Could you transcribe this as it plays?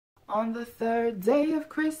On the third day of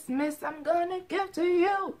Christmas, I'm gonna give to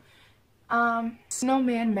you.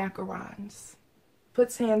 Snowman Macarons.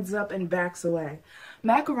 Puts hands up and backs away.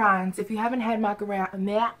 Macarons, if you haven't had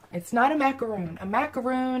macaron, it's not a macaroon. A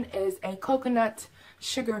macaroon is a coconut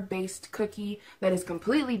sugar-based cookie that is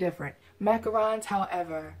completely different. Macarons,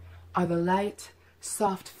 however, are the light,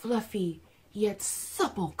 soft, fluffy, yet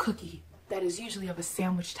supple cookie that is usually of a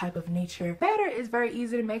sandwich type of nature. Batter is very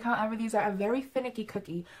easy to make, however, these are a very finicky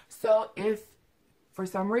cookie. So if, for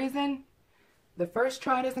some reason, the first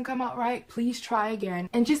try doesn't come out right, please try again.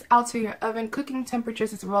 And just alter your oven cooking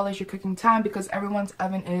temperatures as well as your cooking time, because everyone's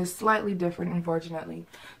oven is slightly different, unfortunately.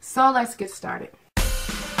 So let's get started.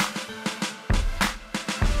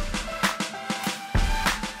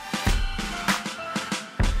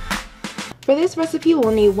 For this recipe,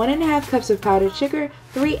 we'll need 1½ cups of powdered sugar,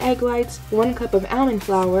 3 egg whites, 1 cup of almond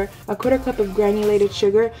flour, 1/4 cup of granulated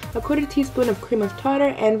sugar, 1/4 teaspoon of cream of tartar,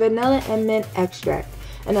 and vanilla and mint extract.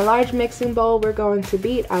 In a large mixing bowl, we're going to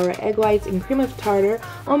beat our egg whites and cream of tartar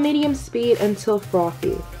on medium speed until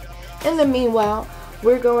frothy. In the meanwhile,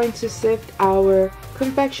 we're going to sift our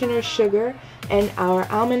confectioner's sugar and our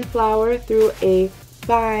almond flour through a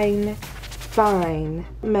fine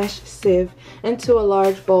mesh sieve into a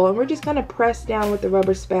large bowl, and we're just going to press down with the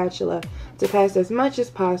rubber spatula to pass as much as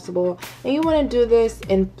possible. And you want to do this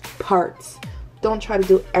in parts. Don't try to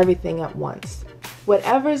do everything at once.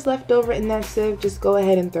 Whatever is left over in that sieve, just go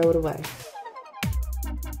ahead and throw it away.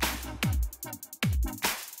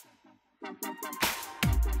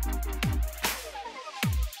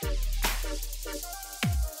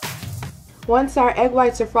 Once our egg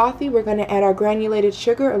whites are frothy, we're going to add our granulated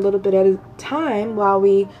sugar a little bit at a time while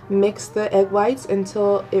we mix the egg whites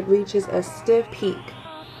until it reaches a stiff peak.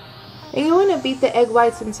 And you want to beat the egg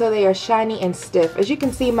whites until they are shiny and stiff. As you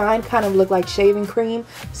can see, mine kind of look like shaving cream,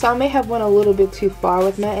 so I may have went a little bit too far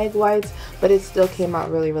with my egg whites, but it still came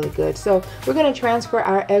out really, really good. So we're going to transfer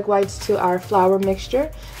our egg whites to our flour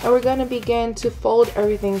mixture, and we're going to begin to fold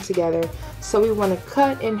everything together. So we want to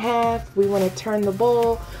cut in half, we want to turn the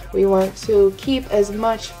bowl, we want to keep as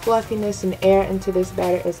much fluffiness and air into this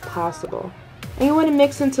batter as possible. And you want to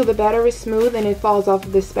mix until the batter is smooth and it falls off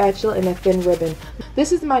of the spatula in a thin ribbon.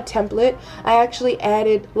 This is my template. I actually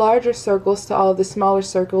added larger circles to all of the smaller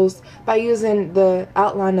circles by using the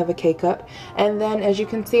outline of a K-cup. And then, as you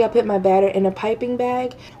can see, I put my batter in a piping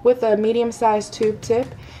bag with a medium-sized tube tip.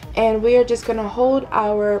 And we are just going to hold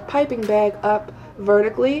our piping bag up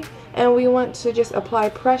vertically. And we want to just apply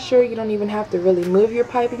pressure. You don't even have to really move your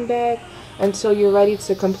piping bag until you're ready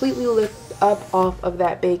to completely lift up off of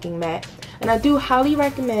that baking mat. And I do highly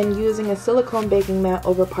recommend using a silicone baking mat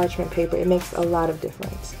over parchment paper. It makes a lot of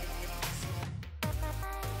difference.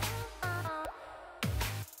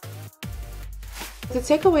 To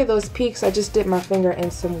take away those peaks, I just dipped my finger in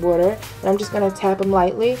some water, and I'm just going to tap them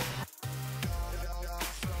lightly.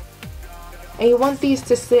 And you want these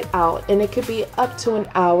to sit out, and it could be up to an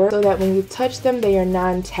hour, so that when you touch them, they are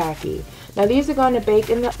non-tacky. Now these are going to bake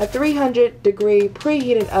in a 300-degree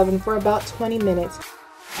preheated oven for about 20 minutes.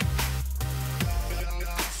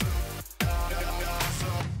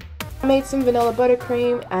 I made some vanilla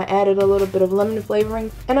buttercream. I added a little bit of lemon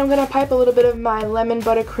flavoring, and I'm going to pipe a little bit of my lemon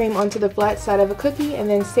buttercream onto the flat side of a cookie and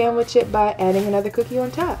then sandwich it by adding another cookie on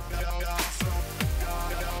top.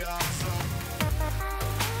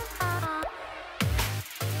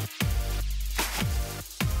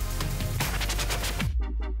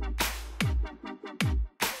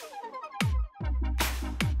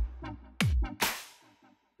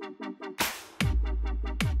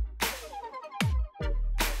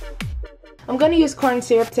 I'm going to use corn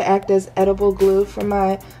syrup to act as edible glue for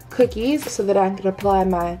my cookies so that I can apply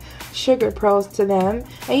my sugar pearls to them.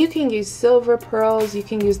 And you can use silver pearls, you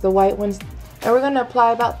can use the white ones. And we're going to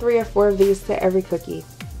apply about 3 or 4 of these to every cookie.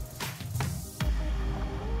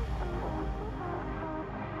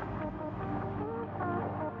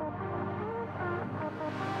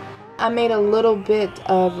 I made a little bit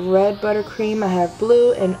of red buttercream. I have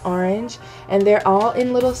blue and orange, and they're all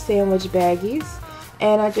in little sandwich baggies.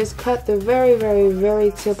 And I just cut the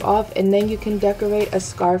very tip off, and then you can decorate a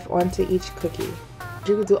scarf onto each cookie.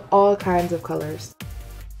 You can do all kinds of colors.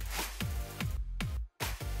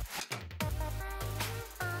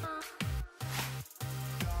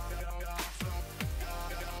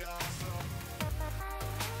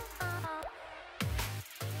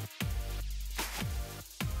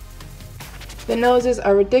 The noses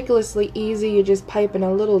are ridiculously easy. You just pipe in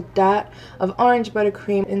a little dot of orange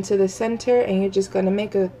buttercream into the center, and you're just going to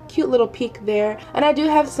make a cute little peak there. And I do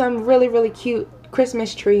have some really cute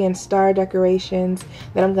Christmas tree and star decorations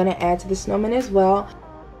that I'm going to add to the snowman as well.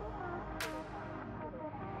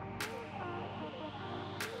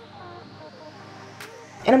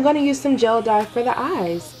 And I'm going to use some gel dye for the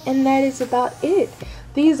eyes. And that is about it.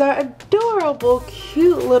 These are adorable,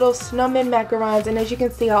 cute little snowman macarons. And as you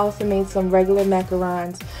can see, I also made some regular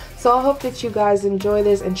macarons. So I hope that you guys enjoy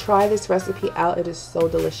this and try this recipe out. It is so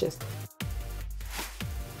delicious.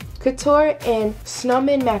 Couture and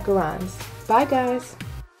snowman macarons. Bye, guys.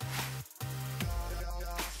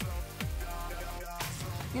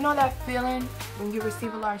 You know that feeling when you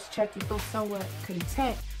receive a large check, you feel somewhat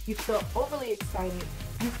content, you feel overly excited,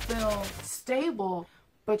 you feel stable,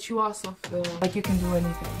 but you also feel like you can do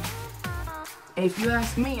anything. If you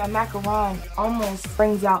ask me, a macaron almost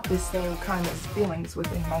brings out the same kind of feelings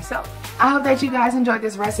within myself. I hope that you guys enjoyed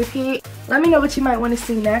this recipe. Let me know what you might want to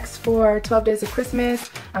see next for 12 Days of Christmas.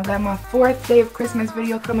 I've got my 4th day of Christmas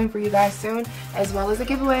video coming for you guys soon, as well as a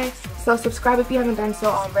giveaway. So subscribe if you haven't done so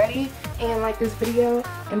already, and like this video,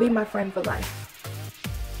 and be my friend for life.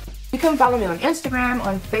 You can follow me on Instagram,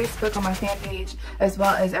 on Facebook, on my fan page, as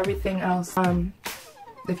well as everything else.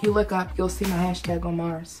 If you look up, you'll see my hashtag on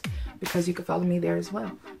Mars, because you can follow me there as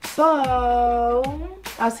well. So,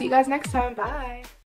 I'll see you guys next time. Bye.